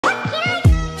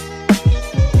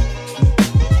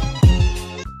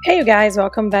you guys,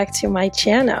 welcome back to my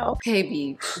channel. Hey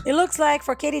B. It looks like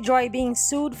for Katie Joy being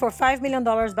sued for $5 million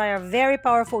by a very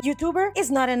powerful YouTuber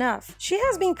is not enough. She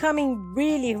has been coming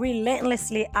really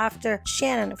relentlessly after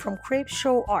Shannon from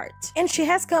CREEPSHOW Art. And she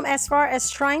has come as far as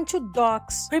trying to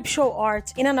dox CREEPSHOW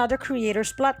Art in another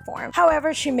creator's platform.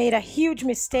 However, she made a huge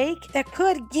mistake that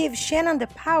could give Shannon the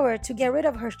power to get rid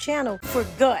of her channel for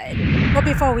good. But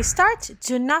before we start,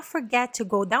 do not forget to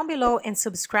go down below and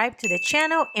subscribe to the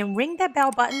channel and ring that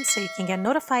bell button so you can get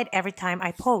notified every time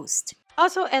I post.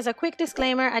 Also, as a quick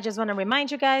disclaimer, I just want to remind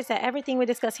you guys that everything we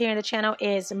discuss here in the channel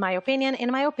is my opinion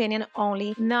and my opinion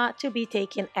only, not to be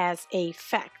taken as a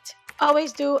fact.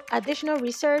 Always do additional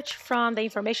research from the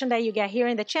information that you get here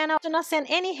in the channel. Do not send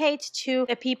any hate to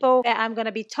the people that I'm going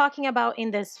to be talking about in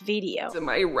this video. Am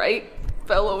I right,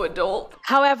 fellow adult?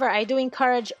 However, I do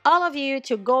encourage all of you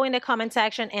to go in the comment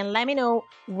section and let me know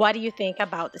what you think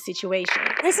about the situation.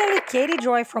 Recently, Katie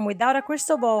Joy from Without a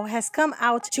Crystal Ball has come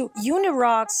out to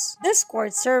Unirock's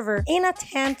Discord server in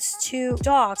attempts to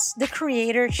dox the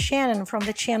creator Shannon from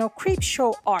the channel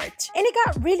CREEPSHOW Art. And it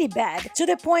got really bad, to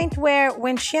the point where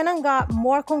when Shannon got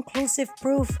more conclusive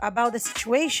proof about the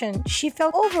situation, she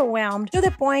felt overwhelmed to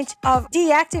the point of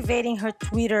deactivating her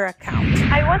Twitter account.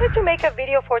 I wanted to make a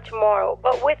video for tomorrow,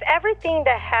 but with everything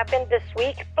that happened this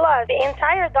week, plus the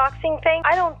entire doxing thing,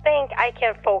 I don't think I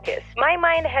can focus. My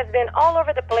mind has been all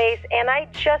over the place and I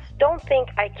just don't think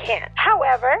I can.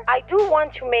 However, I do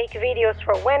want to make videos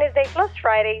for Wednesday plus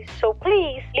Friday, so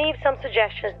please leave some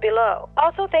suggestions below.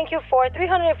 Also, thank you for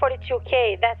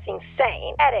 342k, that's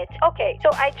insane. Edit. Okay, so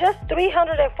I just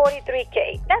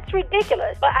 343k. That's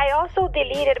ridiculous, but I also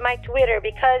deleted my Twitter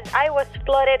because I was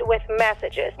flooded with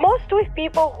messages, most with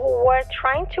people who were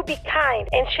trying to be kind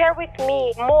and share with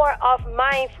me more of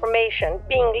my information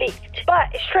being leaked.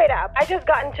 But straight up, I just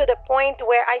gotten to the point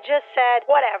where I just said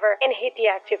whatever and hit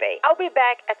deactivate. I'll be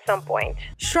back at some point.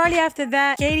 Shortly after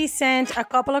that, Katie sent a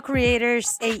couple of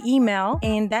creators an email,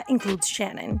 and that includes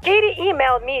Shannon. Katie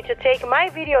emailed me to take my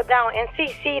video down and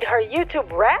CC'd her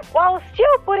YouTube rep while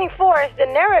still putting forth the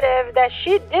narrative that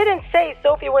she didn't say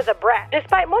Sophie was a brat,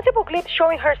 despite multiple clips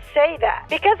showing her say that.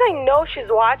 Because I know she's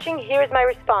watching, here's my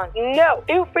response. No,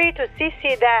 feel free to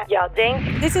CC that, y'all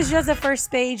dink. This is just the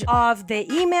first page of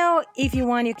the email. If you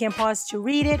want, you can pause to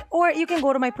read it, or you can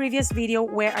go to my previous video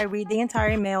where I read the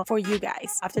entire email for you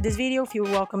guys. After this video, feel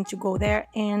welcome to go there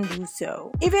and do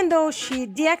so. Even though she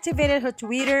deactivated her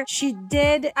Twitter, she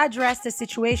did address the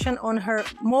situation on her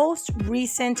most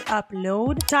recent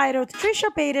upload titled Trisha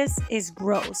Paytas is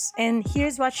Gross. And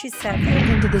here's what she said.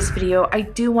 Into this video, I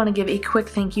do want to give a quick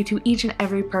thank you to each and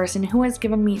every person who has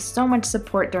given me so much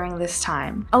support during this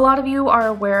time. A lot of you are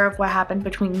aware of what happened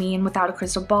between me and Without a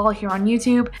Crystal Ball here on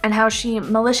YouTube, and how she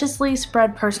maliciously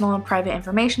spread personal and private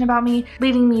information about me,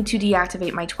 leading me to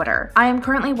deactivate my Twitter. I am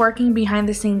currently working behind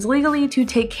the scenes legally to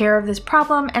take care of this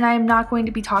problem, and I am not going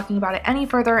to be talking about it any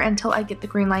further until I get the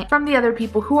green light from the other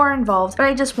people who are involved, but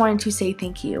I just wanted to say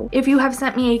thank you. If you have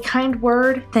sent me a kind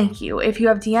word, thank you. If you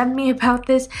have DM'd me about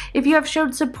this, if you have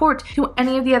showed support to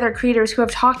any of the other creators who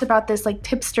have talked about this like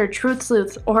Tipster, Truth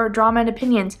Sleuth, or Drama and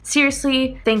Opinions,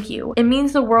 seriously, thank you. It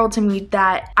means the world to me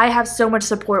that I have so much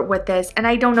support with this, and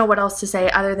I don't know what else to say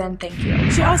other than thank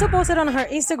you. She also posted on her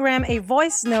Instagram a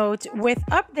voice note with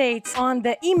updates on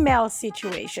the email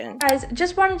situation. Guys,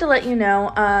 just wanted to let you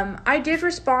know, I did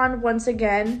respond once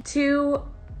again to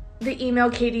the email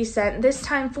Katie sent, this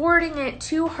time forwarding it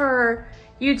to her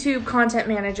YouTube content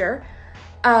manager,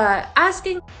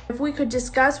 asking if we could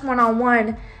discuss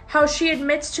one-on-one how she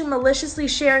admits to maliciously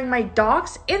sharing my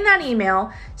docs in that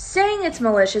email, saying it's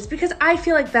malicious, because I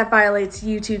feel like that violates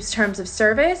YouTube's terms of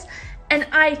service, and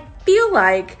I feel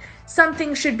like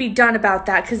something should be done about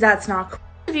that, because that's not cool.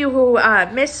 Of you who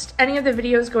missed any of the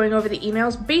videos going over the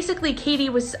emails, basically Katie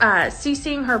was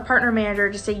CCing her partner manager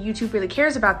to say YouTube really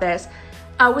cares about this,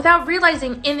 without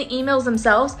realizing in the emails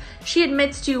themselves, she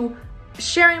admits to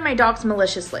sharing my docs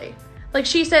maliciously. Like,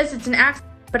 she says it's an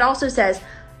accident, but also says,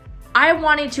 I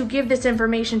wanted to give this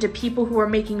information to people who are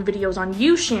making videos on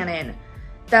you, Shannon.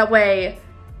 That way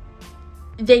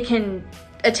they can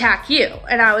attack you.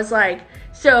 And I was like,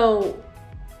 so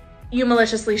you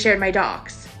maliciously shared my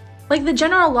docs. Like, the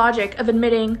general logic of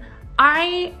admitting,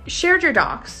 I shared your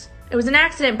docs. It was an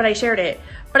accident, but I shared it.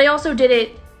 But I also did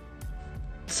it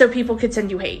so people could send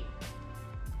you hate.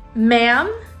 Ma'am.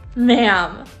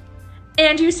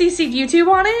 And you CC'd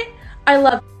YouTube on it? I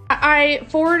love it. I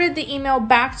forwarded the email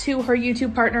back to her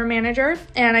YouTube partner manager,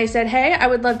 and I said, hey, I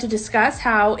would love to discuss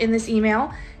how in this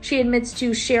email she admits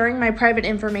to sharing my private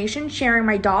information, sharing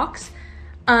my docs,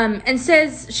 and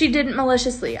says she didn't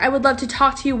maliciously. I would love to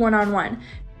talk to you one-on-one.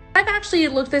 I've actually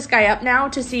looked this guy up now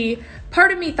to see.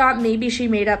 Part of me thought maybe she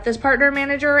made up this partner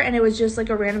manager and it was just like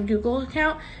a random Google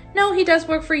account. No, he does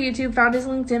work for YouTube, found his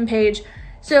LinkedIn page.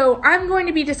 So I'm going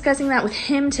to be discussing that with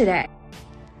him today.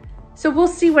 So we'll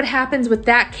see what happens with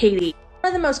that, Katie.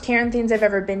 One of the most Karen things I've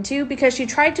ever been to, because she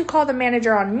tried to call the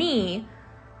manager on me,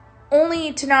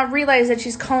 only to not realize that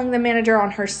she's calling the manager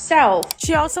on herself.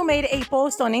 She also made a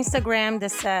post on Instagram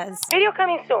that says, Video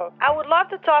coming soon. I would love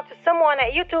to talk to someone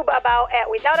at YouTube about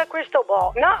Without a Crystal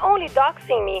Ball not only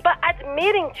doxing me, but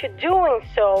admitting to doing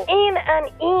so in an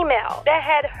email that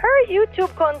had her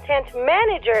YouTube content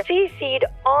manager CC'd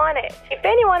on it. If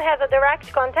anyone has a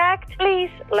direct contact, please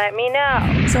let me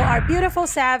know. So our beautiful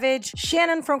savage,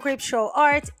 Shannon from CREEPSHOW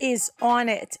Art, is on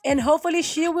it. And hopefully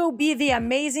she will be the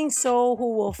amazing soul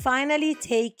who will finally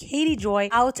take Katie Joy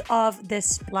out of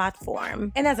this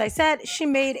platform. And as I said, she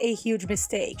made a huge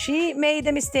mistake. She made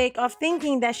the mistake of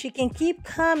thinking that she can keep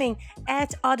coming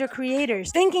at other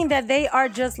creators, thinking that they are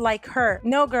just like her.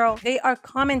 No, girl, they are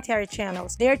commentary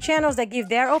channels. They are channels that give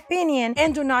their opinion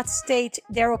and do not state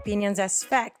their opinions as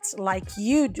facts like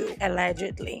you do,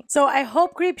 allegedly. So I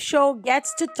hope CREEPSHOW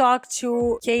gets to talk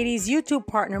to Katie's YouTube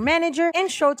partner manager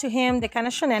and show to him the kind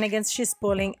of shenanigans she's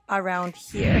pulling around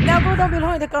here. Now go down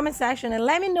below in the comment section and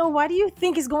let me know what do you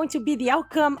think is going to be the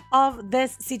outcome of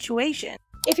this situation.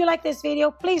 If you like this video,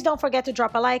 please don't forget to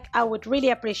drop a like. I would really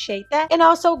appreciate that. And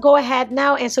also go ahead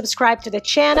now and subscribe to the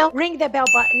channel. Ring the bell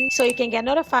button so you can get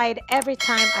notified every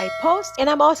time I post. And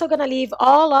I'm also gonna leave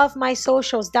all of my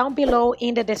socials down below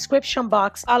in the description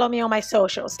box. Follow me on my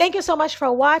socials. Thank you so much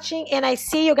for watching and I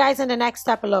see you guys in the next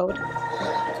upload.